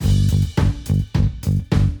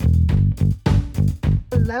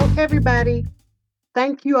Hello, everybody.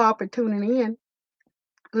 Thank you all for tuning in.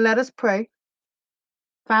 Let us pray.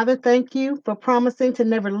 Father, thank you for promising to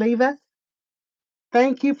never leave us.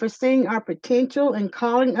 Thank you for seeing our potential and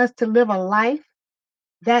calling us to live a life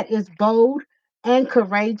that is bold and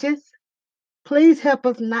courageous. Please help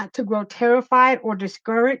us not to grow terrified or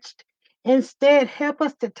discouraged. Instead, help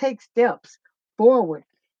us to take steps forward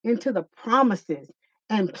into the promises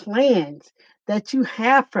and plans that you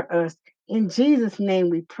have for us. In Jesus' name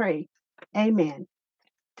we pray. Amen.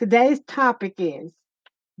 Today's topic is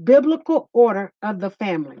biblical order of the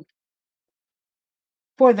family.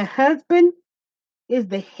 For the husband is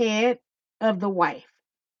the head of the wife,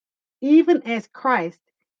 even as Christ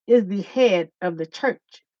is the head of the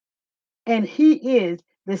church, and he is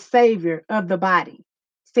the savior of the body,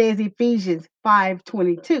 says Ephesians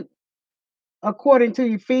 5:22. According to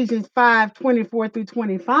Ephesians 5:24 through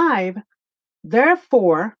 25,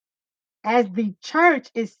 therefore, as the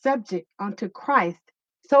church is subject unto Christ,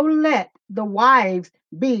 so let the wives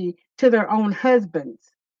be to their own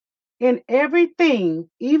husbands in everything,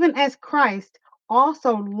 even as Christ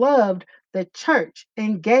also loved the church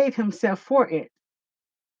and gave himself for it.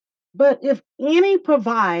 But if any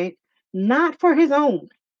provide not for his own,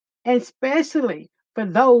 and especially for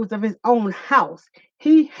those of his own house,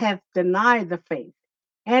 he hath denied the faith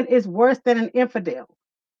and is worse than an infidel.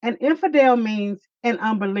 An infidel means an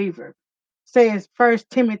unbeliever, says 1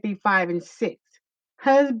 Timothy 5 and 6.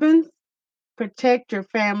 Husbands, protect your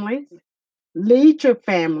families, lead your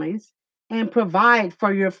families, and provide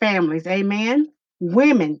for your families. Amen.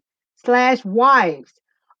 Women slash wives,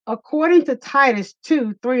 according to Titus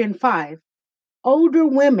 2, 3, and 5, older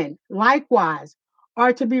women likewise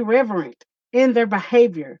are to be reverent in their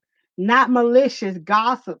behavior, not malicious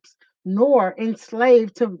gossips, nor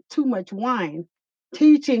enslaved to too much wine,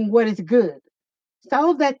 teaching what is good,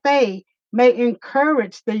 so that they may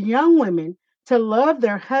encourage the young women to love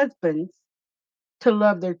their husbands, to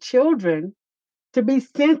love their children, to be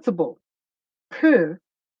sensible, pure,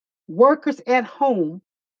 workers at home,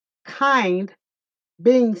 kind,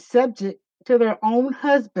 being subject to their own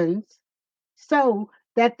husbands, so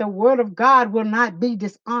that the word of God will not be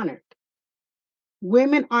dishonored.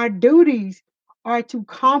 Women, our duties are to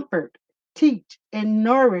comfort, teach, and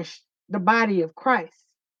nourish the body of Christ.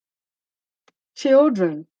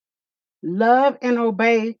 Children, love and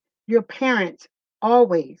obey your parents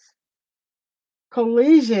always.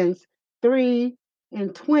 Colossians 3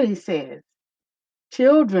 and 20 says,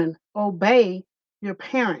 children, obey your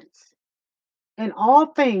parents in all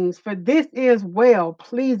things, for this is well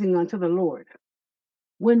pleasing unto the Lord.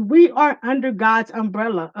 When we are under God's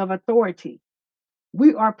umbrella of authority,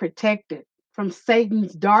 we are protected from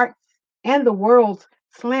Satan's darts and the world's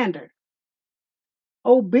slander.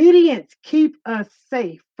 Obedience keeps us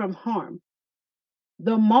safe from harm.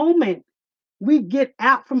 The moment we get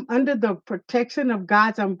out from under the protection of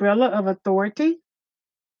God's umbrella of authority,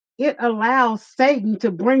 it allows Satan to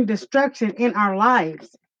bring destruction in our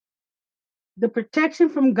lives. The protection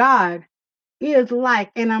from God is like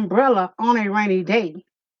an umbrella on a rainy day.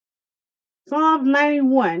 Psalm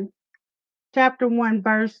 91, chapter 1,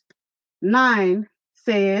 verse 9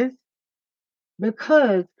 says,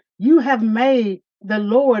 because you have made the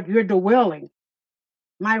Lord your dwelling,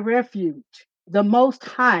 my refuge, the Most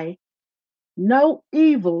High, no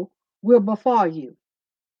evil will befall you,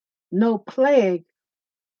 no plague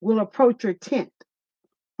will approach your tent,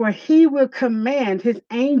 for he will command his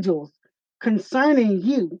angels concerning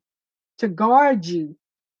you to guard you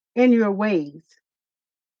in your ways.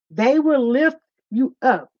 They will lift you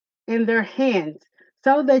up in their hands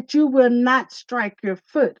so that you will not strike your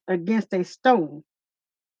foot against a stone.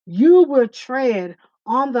 You will tread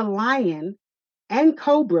on the lion and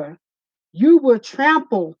cobra. You will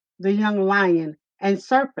trample the young lion and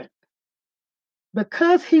serpent.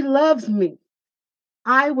 Because he loves me,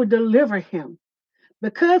 I will deliver him.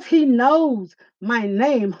 Because he knows my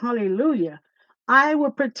name, hallelujah, I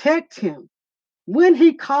will protect him. When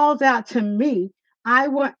he calls out to me, I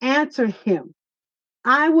will answer him.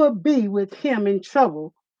 I will be with him in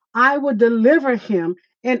trouble. I will deliver him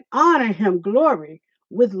and honor him glory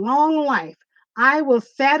with long life. I will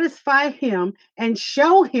satisfy him and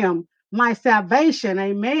show him my salvation.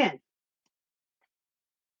 Amen.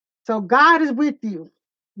 So God is with you.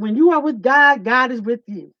 When you are with God, God is with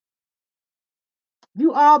you.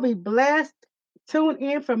 You all be blessed. Tune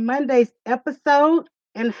in for Monday's episode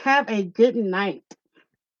and have a good night.